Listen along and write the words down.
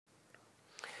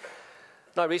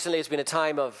Now, recently it's been a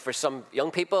time for some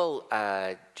young people,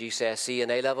 GCSE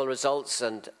and A-level results,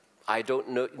 and I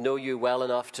don't know you well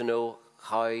enough to know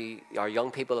how our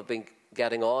young people have been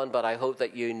getting on, but I hope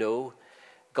that you know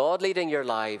God leading your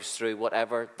lives through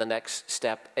whatever the next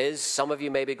step is. Some of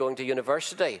you may be going to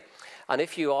university, and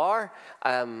if you are,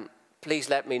 please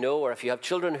let me know, or if you have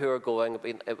children who are going,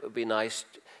 it would be nice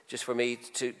just for me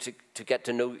to get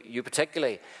to know you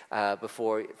particularly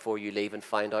before you leave and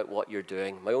find out what you're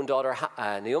doing. My own daughter,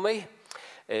 Naomi,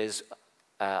 is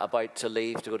about to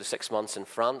leave to go to 6 months in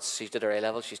France. She did her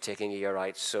A-level. She's taking a year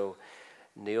out. So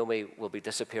Naomi will be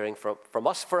disappearing from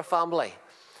us for a family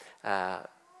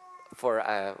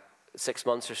for 6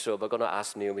 months or so. We're going to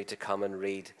ask Naomi to come and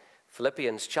read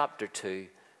Philippians chapter 2,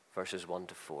 verses 1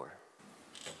 to 4.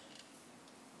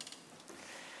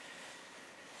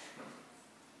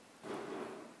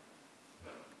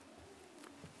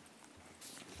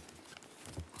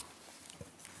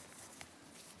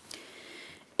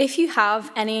 If you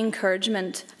have any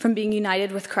encouragement from being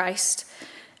united with Christ,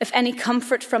 if any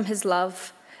comfort from his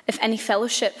love, if any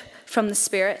fellowship from the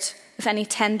Spirit, if any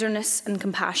tenderness and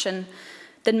compassion,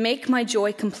 then make my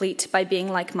joy complete by being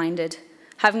like-minded,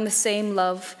 having the same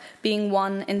love, being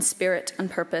one in spirit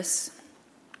and purpose.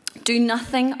 Do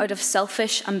nothing out of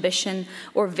selfish ambition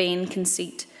or vain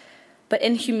conceit, but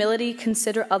in humility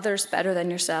consider others better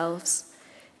than yourselves.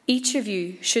 Each of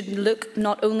you should look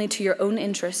not only to your own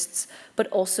interests, but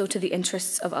also to the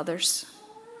interests of others.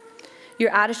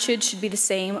 Your attitude should be the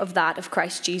same of that of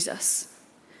Christ Jesus,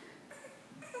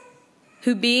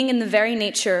 who being in the very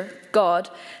nature God,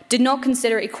 did not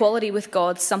consider equality with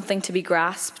God something to be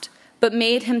grasped, but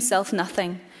made himself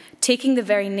nothing, taking the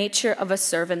very nature of a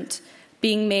servant,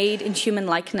 being made in human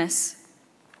likeness.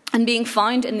 And being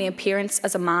found in the appearance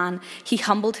as a man, he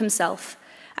humbled himself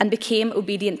and became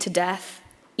obedient to death,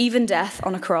 even death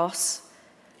on a cross.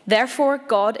 Therefore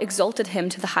God exalted him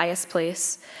to the highest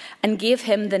place and gave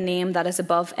him the name that is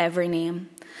above every name,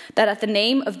 that at the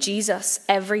name of Jesus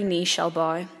every knee shall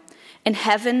bow, in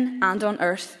heaven and on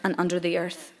earth and under the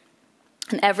earth,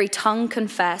 and every tongue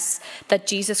confess that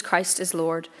Jesus Christ is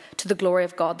Lord, to the glory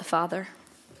of God the Father.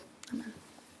 Amen.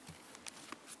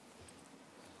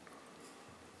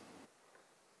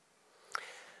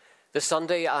 This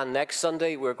Sunday and next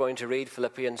Sunday, we're going to read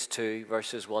Philippians 2,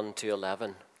 verses 1 to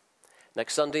 11.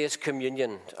 Next Sunday is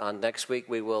communion, and next week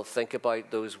we will think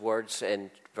about those words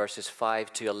in verses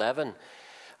 5 to 11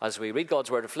 as we read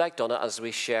God's word, reflect on it, as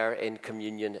we share in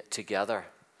communion together.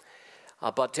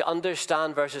 But to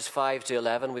understand verses 5 to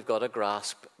 11, we've got to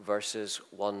grasp verses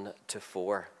 1 to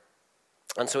 4.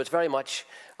 And so it's very much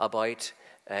about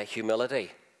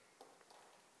humility.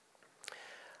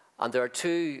 And there are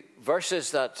two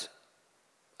verses that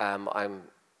I'm going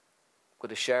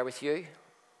to share with you.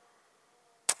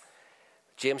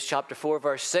 James chapter 4,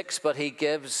 verse 6, but he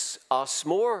gives us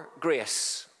more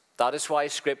grace. That is why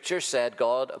Scripture said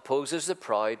God opposes the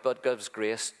proud, but gives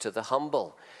grace to the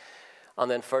humble.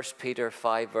 And then 1 Peter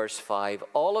 5, verse 5,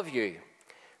 all of you,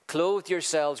 clothe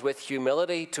yourselves with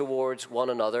humility towards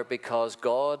one another, because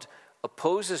God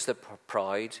opposes the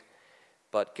proud,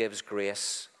 but gives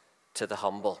grace to the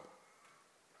humble.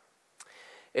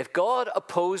 If God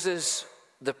opposes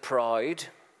the proud,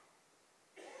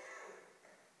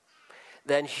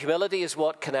 then humility is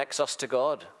what connects us to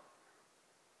God.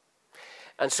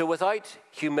 And so without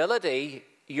humility,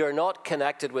 you're not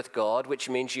connected with God, which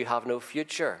means you have no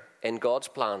future in God's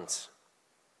plans.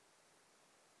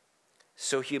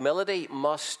 So humility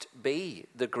must be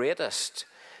the greatest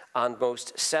and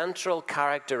most central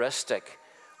characteristic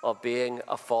of being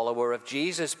a follower of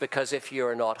Jesus, because if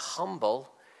you're not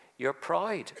humble, you're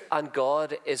proud. And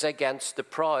God is against the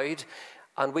proud.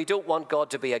 And we don't want God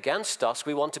to be against us.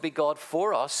 We want to be God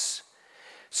for us.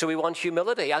 So we want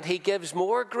humility. And he gives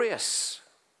more grace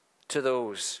to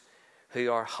those who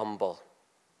are humble.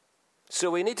 So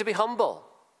we need to be humble.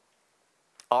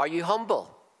 Are you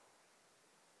humble?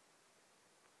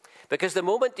 Because the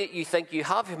moment that you think you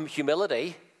have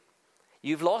humility,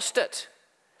 you've lost it.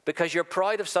 Because you're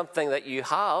proud of something that you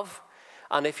have.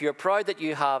 And if you're proud that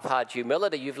you have had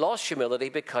humility, you've lost humility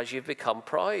because you've become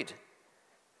proud.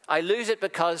 I lose it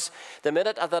because the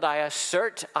minute that I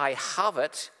assert I have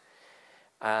it,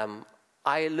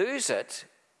 I lose it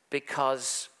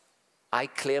because I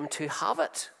claim to have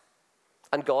it.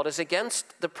 And God is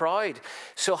against the proud.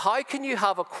 So how can you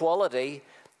have a quality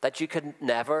that you can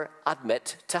never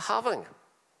admit to having?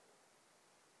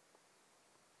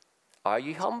 Are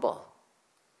you humble?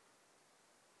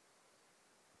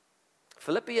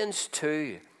 Philippians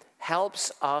 2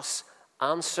 helps us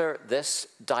answer this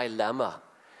dilemma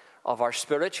of our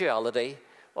spirituality,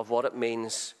 of what it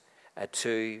means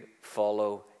to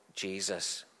follow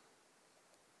Jesus.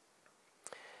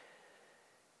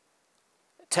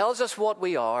 It tells us what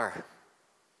we are.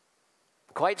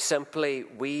 Quite simply,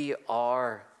 we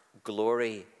are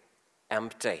glory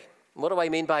empty. What do I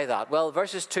mean by that? Well,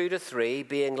 verses 2 to 3,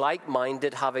 being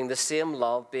like-minded, having the same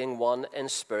love, being one in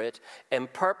spirit, in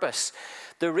purpose.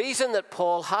 The reason that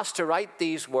Paul has to write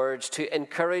these words to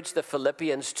encourage the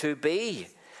Philippians to be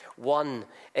one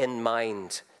in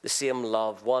mind, the same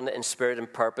love, one in spirit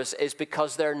and purpose, is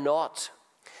because they're not.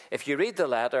 If you read the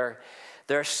letter,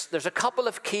 there's a couple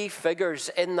of key figures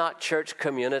in that church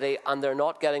community, and they're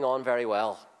not getting on very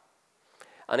well.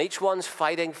 And each one's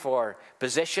fighting for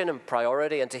position and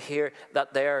priority and to hear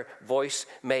that their voice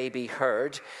may be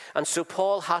heard. And so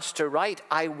Paul has to write,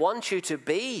 I want you to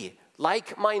be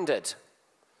like-minded.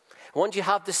 I want you to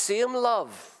have the same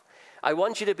love. I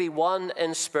want you to be one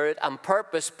in spirit and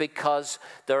purpose, because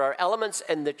there are elements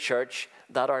in the church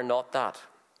that are not that.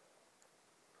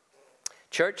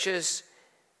 Churches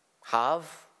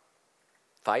have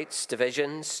fights,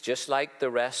 divisions, just like the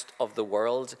rest of the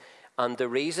world. And the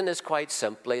reason is quite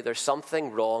simply, there's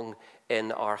something wrong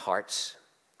in our hearts.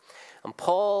 And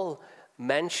Paul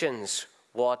mentions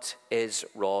what is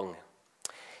wrong.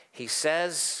 He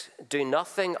says, do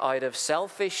nothing out of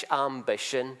selfish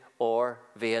ambition or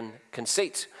vain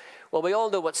conceit. Well, we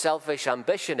all know what selfish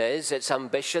ambition is. It's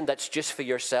ambition that's just for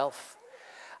yourself.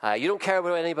 You don't care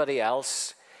about anybody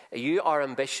else. You are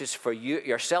ambitious for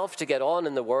yourself to get on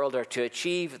in the world or to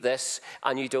achieve this,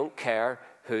 and you don't care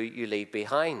who you leave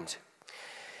behind.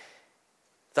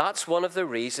 That's one of the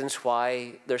reasons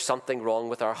why there's something wrong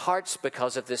with our hearts,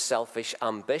 because of this selfish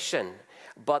ambition.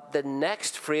 But the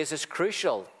next phrase is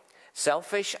crucial: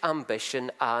 selfish ambition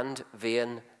and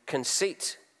vain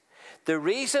conceit. The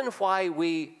reason why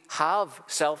we have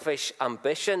selfish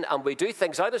ambition and we do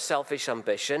things out of selfish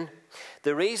ambition,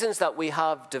 the reasons that we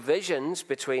have divisions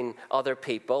between other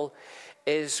people,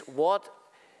 is what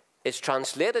is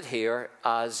translated here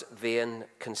as vain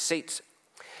conceit.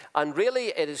 And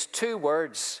really it is two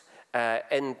words.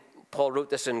 Paul wrote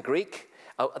this in Greek.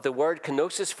 The word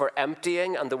kenosis for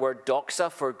emptying and the word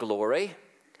doxa for glory.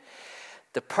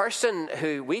 The person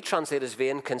who we translate as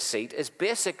vain conceit is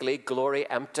basically glory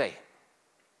empty.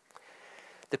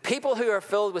 The people who are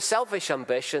filled with selfish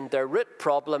ambition, their root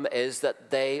problem is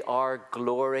that they are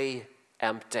glory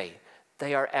empty.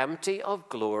 They are empty of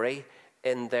glory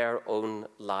in their own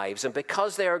lives. And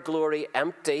because they are glory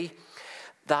empty,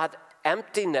 that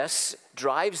emptiness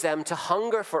drives them to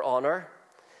hunger for honor,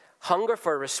 hunger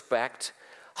for respect,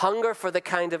 hunger for the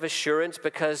kind of assurance,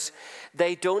 because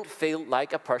they don't feel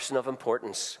like a person of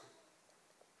importance.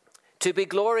 To be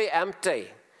glory empty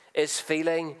is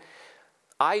feeling,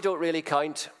 I don't really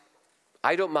count.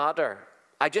 I don't matter.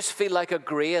 I just feel like a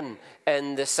grain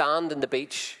in the sand and the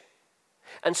beach.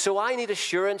 And so I need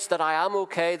assurance that I am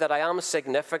okay, that I am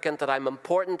significant, that I'm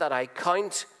important, that I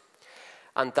count.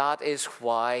 And that is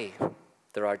why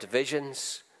there are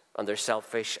divisions and there's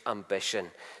selfish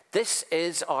ambition. This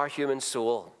is our human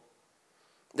soul.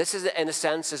 This is, in a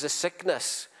sense, is a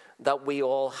sickness that we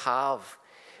all have.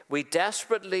 We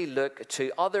desperately look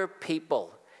to other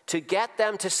people to get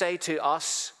them to say to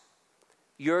us,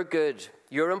 you're good,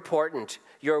 you're important,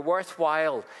 you're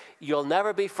worthwhile, you'll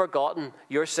never be forgotten,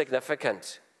 you're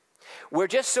significant. We're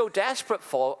just so desperate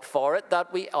for it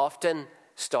that we often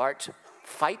start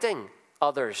fighting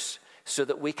others so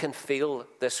that we can feel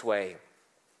this way.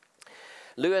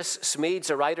 Lewis Smedes,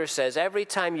 a writer, says, every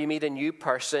time you meet a new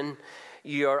person,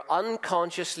 you're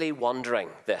unconsciously wondering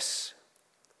this.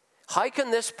 How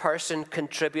can this person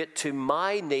contribute to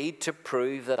my need to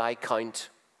prove that I count?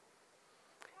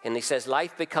 And he says,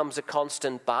 life becomes a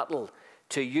constant battle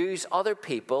to use other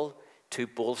people to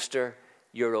bolster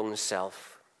your own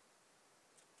self.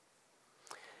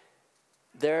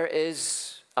 There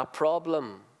is a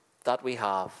problem that we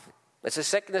have. It's a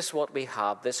sickness what we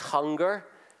have, this hunger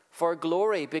for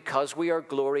glory because we are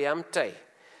glory empty.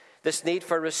 This need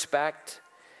for respect,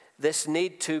 this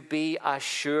need to be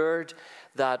assured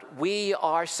that we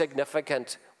are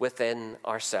significant within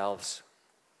ourselves.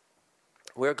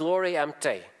 We're glory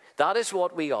empty. That is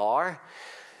what we are.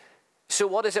 So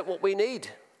what is it what we need?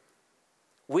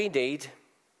 We need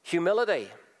humility.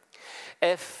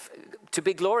 If to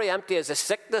be glory empty is a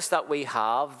sickness that we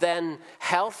have, then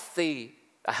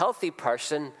a healthy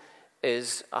person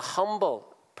is a humble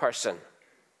person.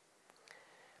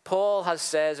 Paul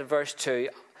says in verse 2,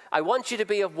 I want you to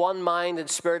be of one mind and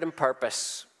spirit and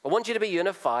purpose. I want you to be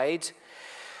unified,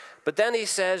 But then he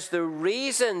says the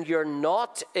reason you're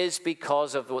not is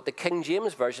because of what the King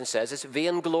James Version says is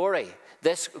vainglory.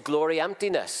 This glory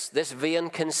emptiness, this vain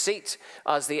conceit,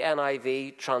 as the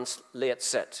NIV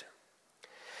translates it.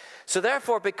 So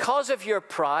therefore, because of your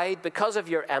pride, because of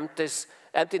your emptiness,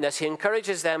 he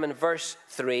encourages them in verse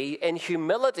 3, in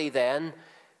humility then,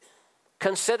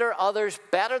 consider others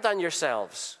better than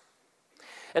yourselves.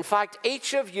 In fact,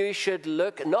 each of you should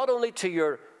look not only to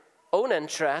your own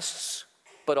interests,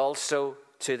 but also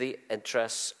to the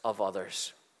interests of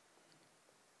others.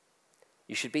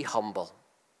 You should be humble.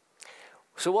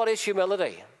 So what is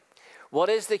humility? What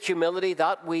is the humility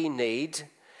that we need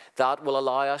that will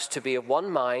allow us to be of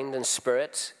one mind and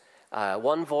spirit,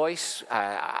 one voice,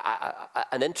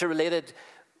 an interrelated,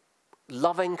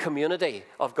 loving community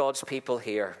of God's people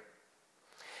here?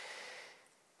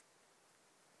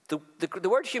 The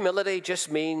word humility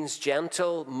just means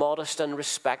gentle, modest, and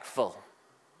respectful.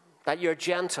 That you're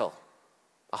gentle.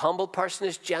 A humble person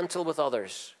is gentle with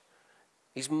others.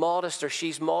 He's modest or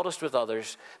she's modest with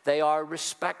others. They are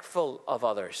respectful of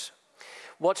others.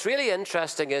 What's really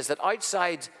interesting is that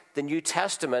outside the New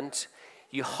Testament,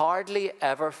 you hardly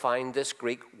ever find this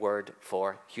Greek word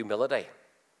for humility.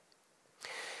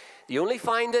 You only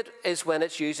find it is when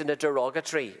it's used in a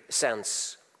derogatory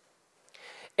sense.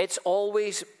 It's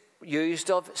always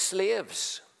used of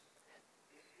slaves.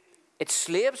 It's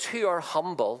slaves who are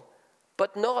humble,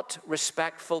 but not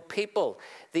respectful people.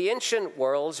 The ancient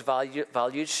worlds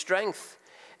valued strength.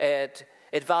 It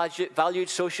valued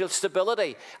social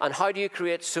stability. And how do you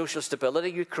create social stability?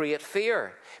 You create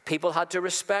fear. People had to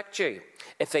respect you.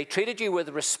 If they treated you with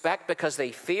respect because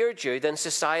they feared you, then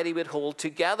society would hold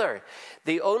together.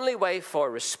 The only way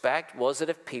for respect was that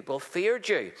if people feared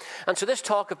you. And so this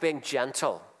talk of being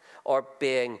gentle or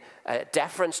being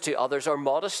deference to others or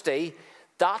modesty,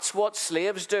 that's what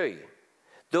slaves do.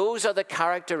 Those are the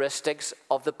characteristics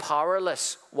of the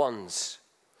powerless ones.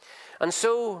 And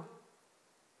so,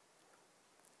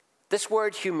 this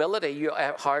word humility you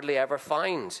hardly ever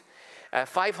find.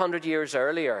 500 years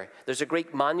earlier, there's a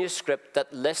Greek manuscript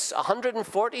that lists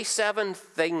 147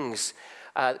 things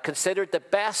considered the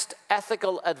best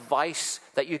ethical advice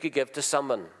that you could give to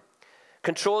someone.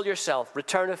 Control yourself,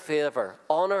 return a favor,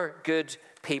 honor good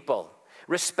people.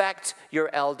 Respect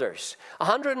your elders.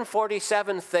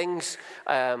 147 things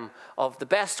of the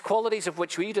best qualities of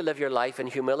which we to live your life in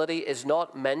humility is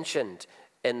not mentioned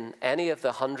in any of the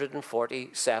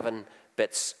 147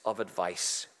 bits of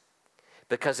advice.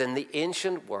 Because in the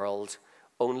ancient world,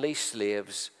 only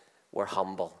slaves were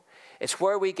humble. It's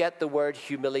where we get the word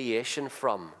humiliation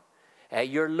from.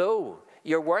 You're low,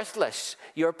 you're worthless,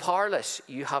 you're powerless,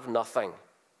 you have nothing.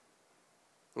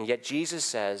 And yet Jesus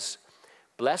says,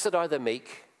 blessed are the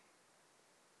meek,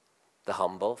 the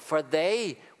humble, for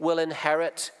they will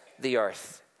inherit the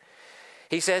earth.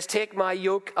 He says, take my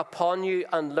yoke upon you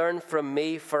and learn from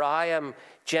me, for I am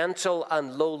gentle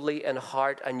and lowly in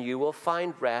heart, and you will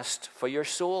find rest for your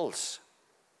souls.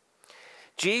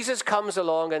 Jesus comes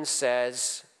along and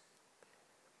says,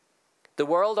 the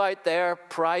world out there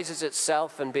prizes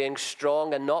itself in being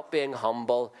strong and not being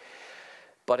humble,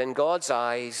 but in God's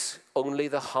eyes, only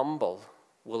the humble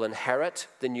will inherit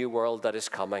the new world that is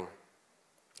coming.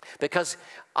 Because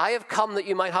I have come that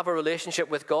you might have a relationship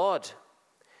with God.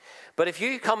 But if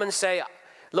you come and say,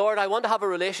 Lord, I want to have a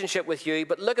relationship with you,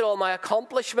 but look at all my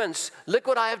accomplishments. Look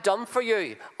what I have done for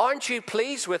you. Aren't you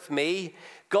pleased with me?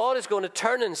 God is going to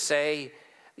turn and say,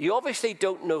 you obviously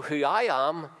don't know who I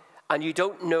am, and you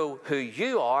don't know who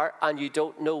you are, and you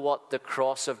don't know what the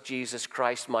cross of Jesus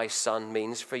Christ, my Son,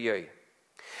 means for you.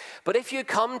 But if you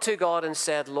come to God and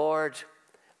said, Lord,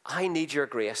 I need your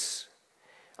grace.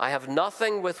 I have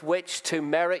nothing with which to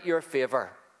merit your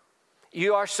favor.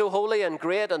 You are so holy and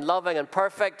great and loving and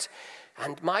perfect,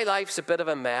 and my life's a bit of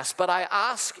a mess. But I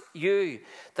ask you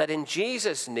that in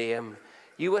Jesus' name,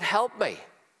 you would help me.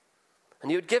 And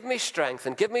you would give me strength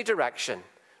and give me direction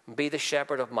and be the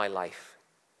shepherd of my life.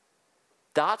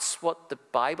 That's what the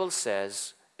Bible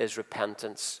says is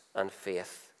repentance and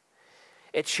faith.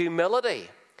 It's humility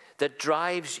that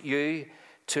drives you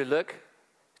to look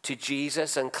to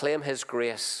Jesus and claim his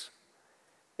grace.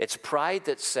 It's pride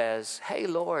that says, hey,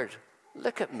 Lord,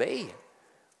 look at me.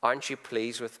 Aren't you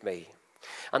pleased with me?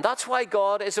 And that's why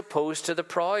God is opposed to the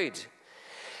proud.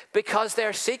 Because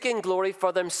they're seeking glory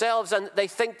for themselves and they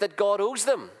think that God owes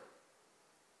them.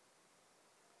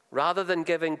 Rather than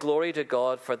giving glory to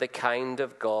God for the kind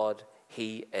of God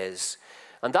he is.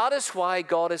 And that is why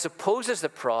God opposes the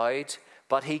proud,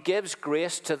 but he gives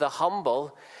grace to the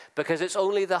humble, because it's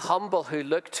only the humble who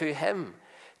look to him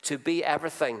to be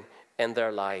everything in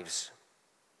their lives.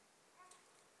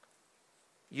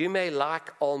 You may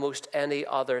lack almost any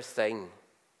other thing,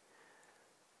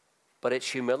 but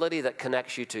it's humility that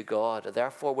connects you to God.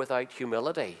 Therefore, without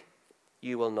humility,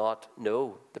 you will not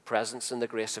know the presence and the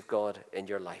grace of God in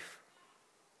your life.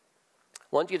 I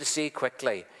want you to see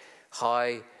quickly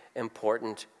how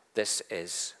important this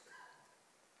is.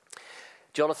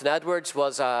 Jonathan Edwards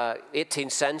was an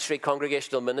 18th century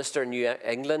congregational minister in New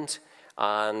England,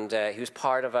 and he was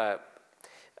part of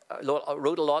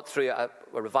wrote a lot through a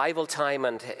revival time,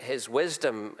 and his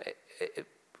wisdom it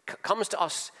comes to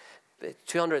us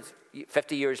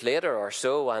 250 years later or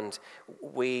so, and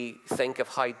we think of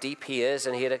how deep he is.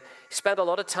 And he spent a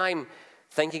lot of time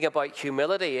thinking about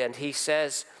humility, and he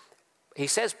says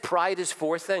pride is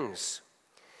four things.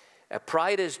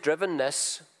 Pride is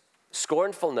drivenness,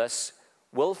 scornfulness,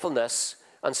 willfulness,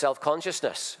 and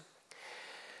self-consciousness.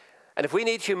 And if we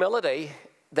need humility,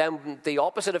 then the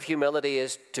opposite of humility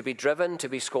is to be driven, to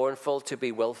be scornful, to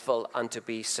be willful, and to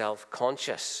be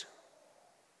self-conscious.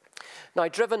 Now,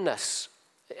 drivenness,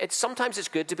 sometimes it's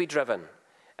good to be driven.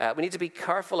 We need to be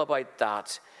careful about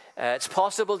that. It's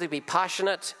possible to be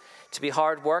passionate, to be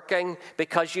hardworking,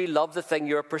 because you love the thing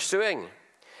you're pursuing.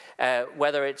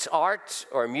 Whether it's art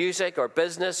or music or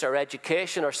business or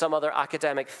education or some other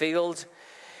academic field,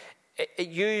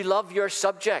 you love your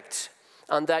subject,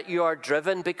 and that you are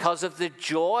driven because of the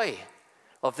joy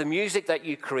of the music that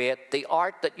you create, the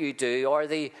art that you do, or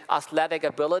the athletic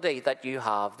ability that you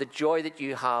have, the joy that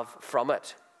you have from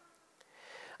it.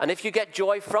 And if you get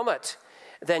joy from it,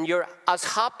 then you're as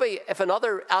happy if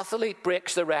another athlete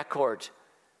breaks the record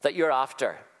that you're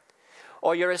after.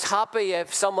 Or you're as happy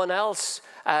if someone else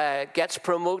gets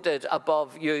promoted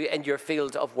above you in your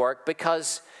field of work,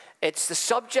 because it's the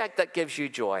subject that gives you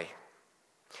joy.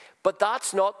 But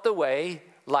that's not the way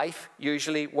life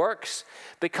usually works,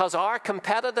 because our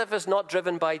competitive is not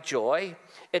driven by joy.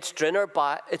 It's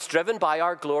driven by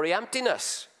our glory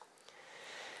emptiness.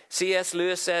 C.S.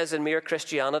 Lewis says in Mere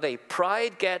Christianity,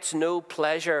 pride gets no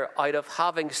pleasure out of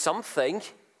having something,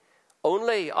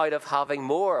 only out of having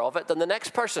more of it than the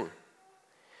next person.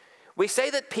 We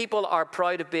say that people are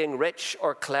proud of being rich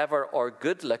or clever or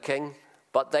good looking,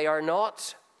 but they are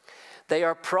not. They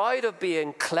are proud of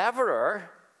being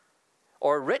cleverer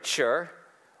or richer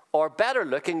or better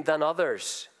looking than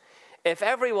others. If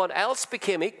everyone else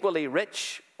became equally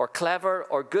rich or clever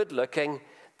or good looking,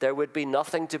 there would be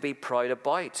nothing to be proud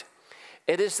about.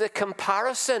 It is the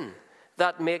comparison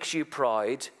that makes you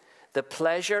proud, the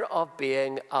pleasure of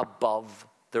being above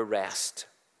the rest.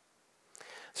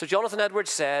 So Jonathan Edwards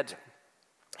said,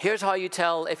 here's how you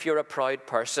tell if you're a proud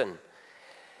person.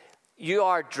 You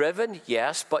are driven,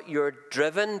 yes, but you're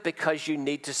driven because you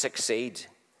need to succeed.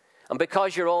 And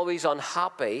because you're always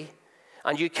unhappy,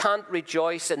 and you can't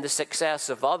rejoice in the success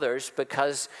of others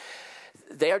because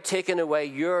they're taking away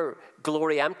your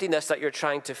glory emptiness that you're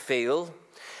trying to feel.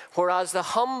 Whereas the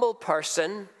humble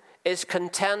person is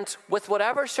content with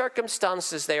whatever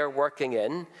circumstances they are working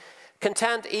in,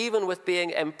 content even with being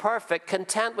imperfect,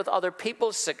 content with other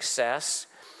people's success.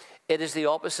 It is the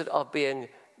opposite of being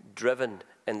driven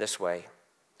in this way.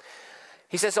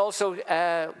 He says also,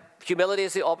 humility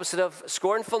is the opposite of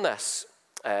scornfulness.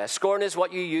 Scorn is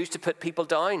what you use to put people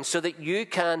down so that you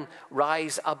can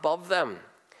rise above them.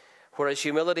 Whereas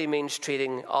humility means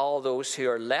treating all those who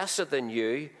are lesser than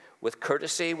you with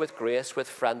courtesy, with grace, with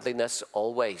friendliness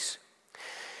always.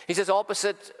 He says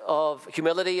opposite of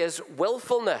humility is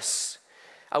willfulness.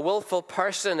 A willful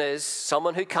person is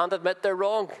someone who can't admit they're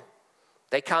wrong.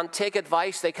 They can't take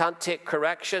advice, they can't take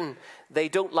correction, they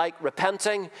don't like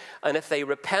repenting, and if they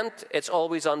repent, it's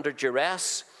always under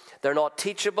duress. They're not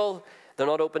teachable, they're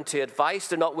not open to advice,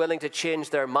 they're not willing to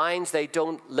change their minds, they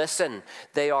don't listen.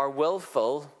 They are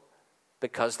willful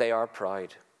because they are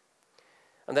proud.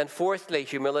 And then fourthly,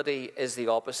 humility is the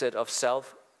opposite of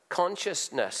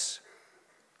self-consciousness.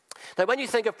 Now, when you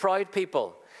think of proud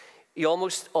people, you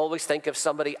almost always think of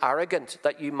somebody arrogant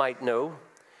that you might know.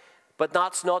 But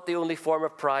that's not the only form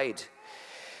of pride.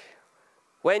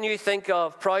 When you think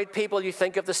of proud people, you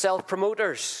think of the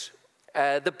self-promoters,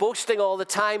 the boasting all the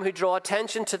time who draw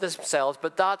attention to themselves,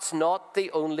 but that's not the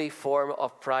only form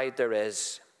of pride there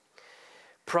is.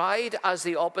 Pride, as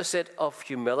the opposite of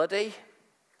humility,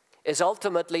 is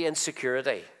ultimately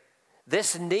insecurity.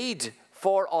 This need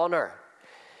for honor,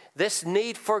 this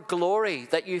need for glory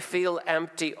that you feel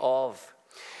empty of.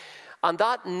 And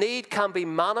that need can be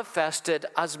manifested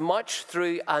as much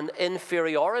through an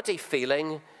inferiority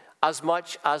feeling as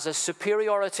much as a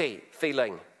superiority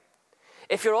feeling.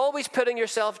 If you're always putting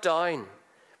yourself down,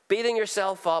 beating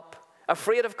yourself up,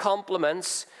 afraid of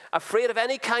compliments, afraid of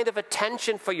any kind of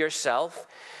attention for yourself,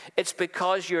 it's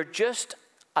because you're just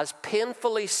as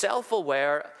painfully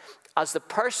self-aware as the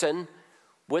person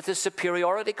with a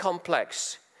superiority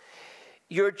complex.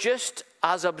 You're just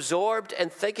as absorbed in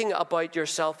thinking about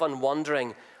yourself and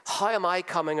wondering, how am I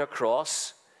coming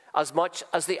across? As much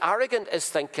as the arrogant is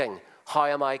thinking, how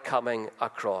am I coming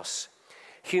across?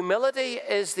 Humility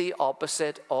is the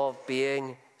opposite of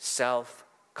being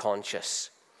self-conscious.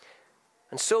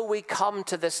 And so we come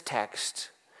to this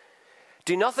text.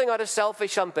 Do nothing out of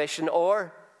selfish ambition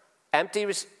or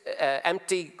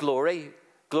empty glory,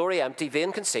 empty,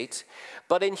 vain conceit,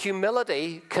 but in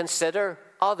humility consider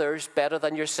others better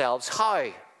than yourselves.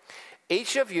 How?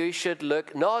 Each of you should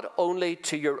look not only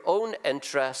to your own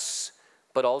interests,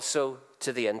 but also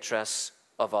to the interests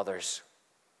of others.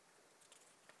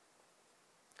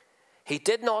 He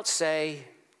did not say,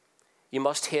 you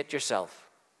must hate yourself.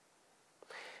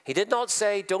 He did not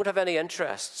say, don't have any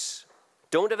interests,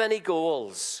 don't have any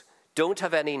goals, don't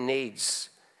have any needs.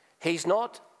 He's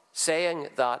not saying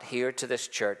that here to this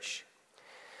church.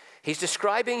 He's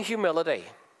describing humility.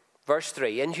 Verse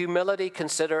 3, in humility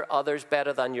consider others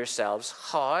better than yourselves.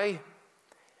 How?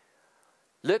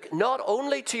 Look not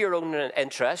only to your own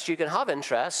interests, you can have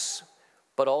interests,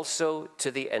 but also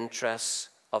to the interests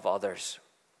of others.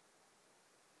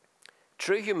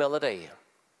 True humility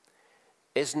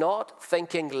is not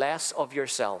thinking less of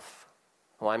yourself.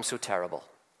 Oh, I'm so terrible.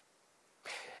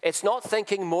 It's not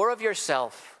thinking more of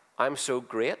yourself. I'm so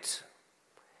great.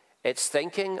 It's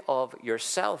thinking of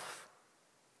yourself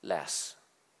less.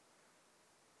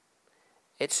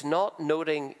 It's not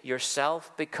noting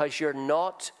yourself because you're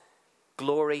not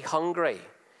glory hungry.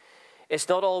 It's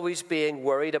not always being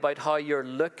worried about how you're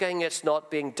looking. It's not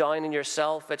being down on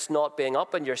yourself. It's not being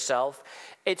up on yourself.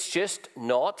 It's just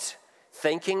not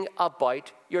thinking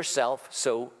about yourself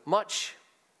so much.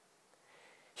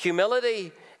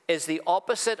 Humility is the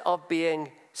opposite of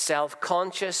being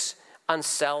self-conscious and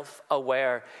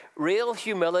self-aware. Real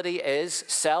humility is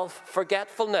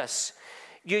self-forgetfulness.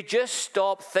 You just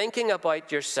stop thinking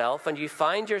about yourself and you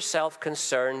find yourself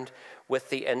concerned with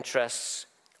the interests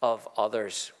of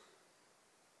others.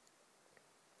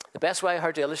 The best way I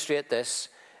heard to illustrate this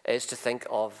is to think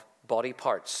of body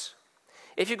parts.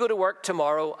 If you go to work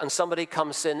tomorrow and somebody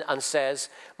comes in and says,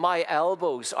 my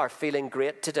elbows are feeling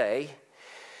great today,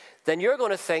 then you're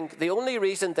going to think the only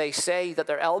reason they say that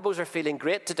their elbows are feeling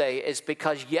great today is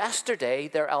because yesterday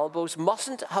their elbows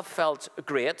mustn't have felt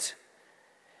great.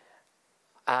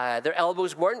 Their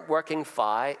elbows weren't working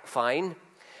fine,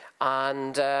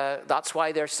 and that's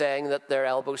why they're saying that their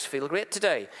elbows feel great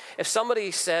today. If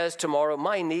somebody says tomorrow,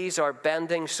 my knees are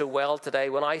bending so well today,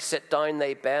 when I sit down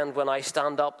they bend, when I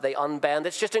stand up they unbend,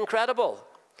 it's just incredible.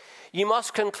 You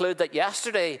must conclude that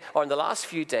yesterday or in the last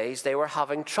few days they were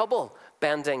having trouble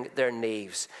bending their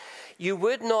knees. You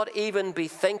would not even be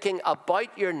thinking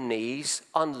about your knees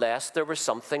unless there was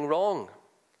something wrong.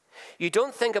 You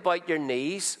don't think about your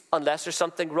knees unless there's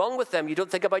something wrong with them. You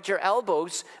don't think about your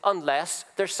elbows unless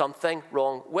there's something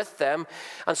wrong with them.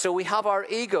 And so we have our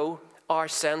ego, our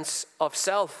sense of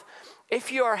self.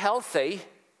 If you are healthy,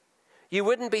 you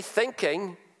wouldn't be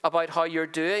thinking about how you're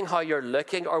doing, how you're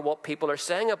looking, or what people are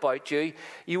saying about you.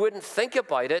 You wouldn't think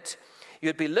about it.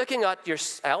 You'd be looking at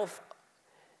yourself.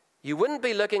 You wouldn't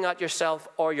be looking at yourself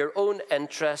or your own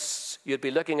interests. You'd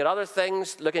be looking at other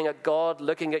things, looking at God,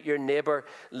 looking at your neighbor,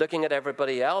 looking at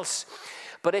everybody else.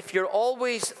 But if you're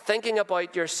always thinking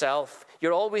about yourself,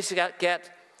 you're always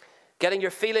getting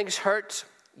your feelings hurt,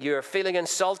 you're feeling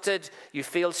insulted, you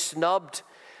feel snubbed.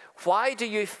 Why do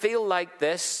you feel like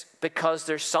this? Because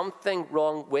there's something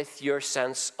wrong with your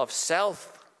sense of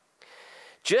self.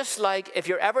 Just like if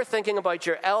you're ever thinking about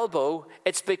your elbow,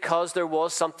 it's because there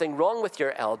was something wrong with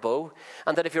your elbow.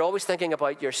 And that if you're always thinking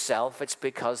about yourself, it's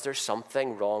because there's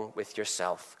something wrong with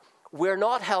yourself. We're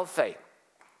not healthy.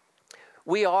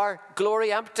 We are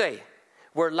glory empty.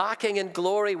 We're lacking in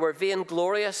glory. We're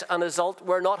vainglorious. And as a result,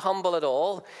 we're not humble at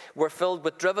all. We're filled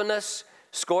with drivenness,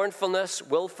 scornfulness,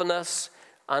 willfulness,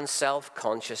 and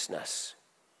self-consciousness.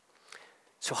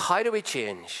 So how do we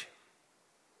change?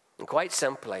 And quite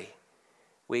simply,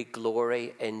 we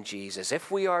glory in Jesus. If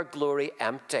we are glory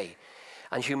empty,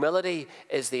 and humility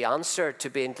is the answer to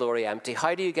being glory empty,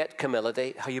 how do you get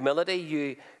humility? Humility,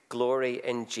 you glory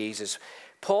in Jesus.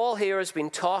 Paul here has been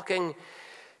talking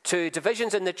to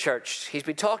divisions in the church. He's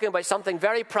been talking about something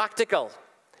very practical,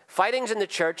 fightings in the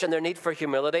church and their need for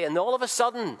humility. And all of a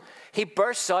sudden, he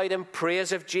bursts out in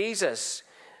praise of Jesus.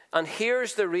 And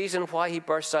here's the reason why he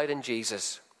bursts out in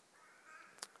Jesus.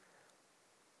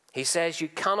 He says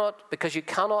because you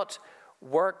cannot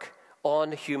work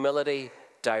on humility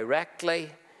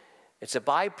directly. It's a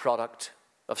byproduct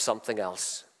of something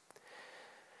else.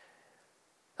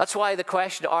 That's why the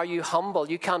question, are you humble?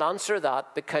 You can't answer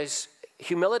that, because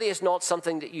humility is not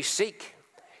something that you seek.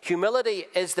 Humility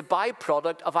is the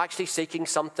byproduct of actually seeking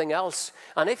something else.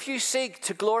 And if you seek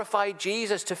to glorify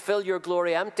Jesus, to fill your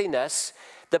glory emptiness,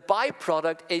 the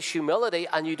byproduct is humility,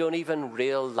 and you don't even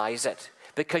realize it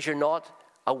because you're not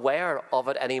aware of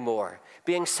it anymore.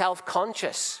 Being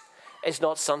self-conscious is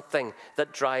not something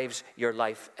that drives your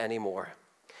life anymore.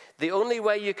 The only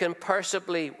way you can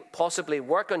possibly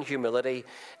work on humility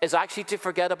is actually to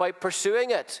forget about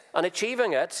pursuing it and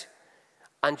achieving it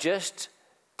and just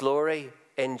glory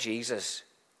in Jesus.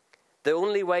 The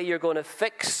only way you're going to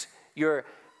fix your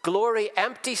glory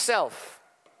empty self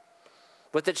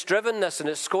with its drivenness and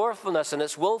its scornfulness and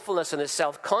its willfulness and its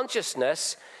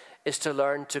self-consciousness is to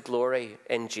learn to glory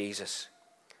in Jesus.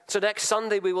 So next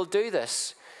Sunday we will do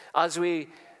this as we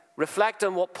reflect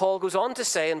on what Paul goes on to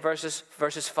say in verses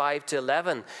 5 to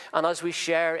 11, and as we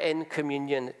share in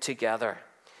communion together,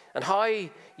 and how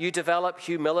you develop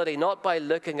humility not by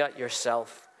looking at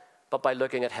yourself, but by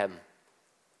looking at him.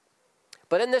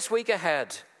 But in this week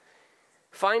ahead,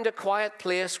 find a quiet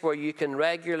place where you can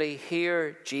regularly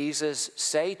hear Jesus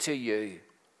say to you,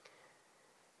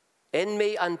 "In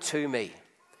me and to me,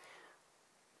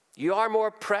 you are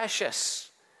more precious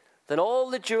than all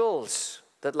the jewels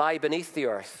that lie beneath the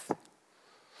earth,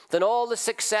 than all the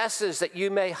successes that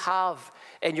you may have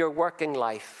in your working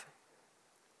life.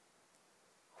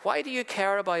 Why do you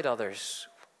care about others?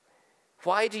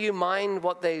 Why do you mind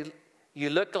what you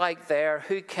look like there?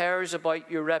 Who cares about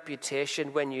your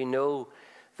reputation when you know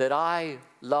that I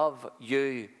love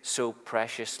you so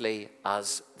preciously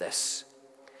as this?"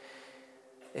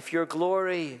 If you're a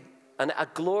glory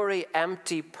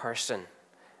empty person,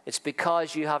 it's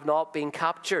because you have not been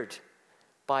captured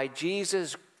by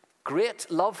Jesus' great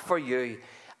love for you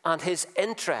and his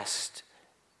interest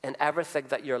in everything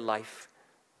that your life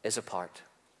is a part.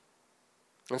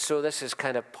 And so this is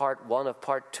kind of part 1 of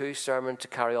part 2 sermon to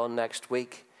carry on next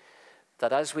week.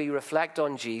 That as we reflect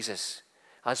on Jesus,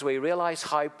 as we realize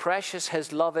how precious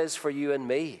his love is for you and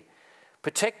me,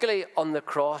 particularly on the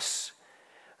cross,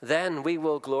 then we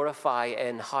will glorify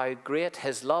in how great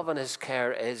his love and his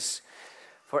care is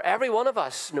for every one of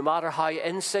us, no matter how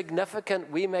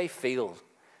insignificant we may feel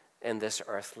in this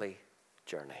earthly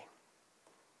journey.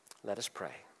 Let us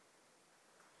pray.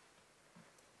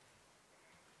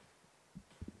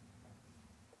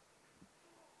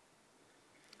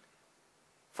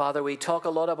 Father, we talk a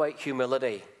lot about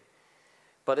humility,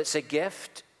 but it's a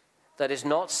gift that is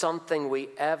not something we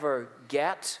ever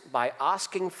get by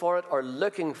asking for it or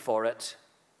looking for it,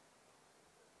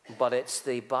 but it's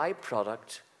the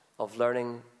byproduct of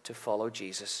learning to follow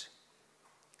Jesus,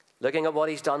 looking at what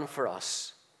he's done for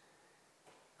us,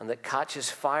 and that catches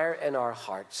fire in our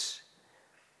hearts,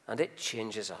 and it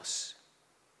changes us.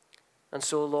 And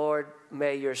so, Lord,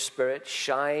 may your Spirit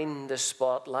shine the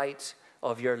spotlight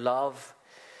of your love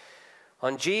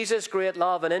on Jesus' great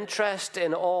love and interest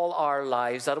in all our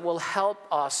lives, that it will help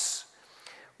us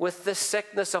with the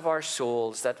sickness of our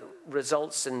souls that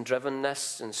results in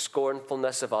drivenness and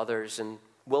scornfulness of others and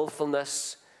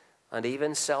willfulness and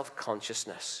even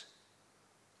self-consciousness.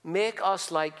 Make us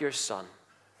like your Son,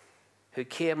 who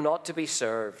came not to be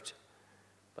served,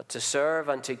 but to serve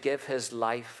and to give his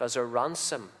life as a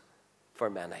ransom for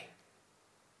many.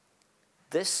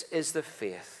 This is the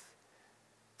faith,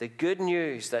 the good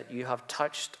news that you have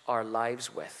touched our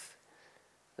lives with,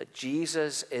 that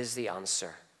Jesus is the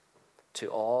answer to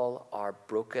all our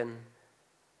broken,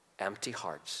 empty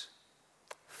hearts.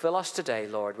 Fill us today,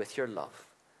 Lord, with your love.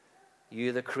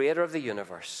 You, the creator of the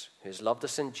universe, who has loved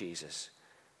us in Jesus,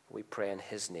 we pray in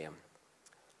his name.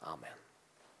 Amen.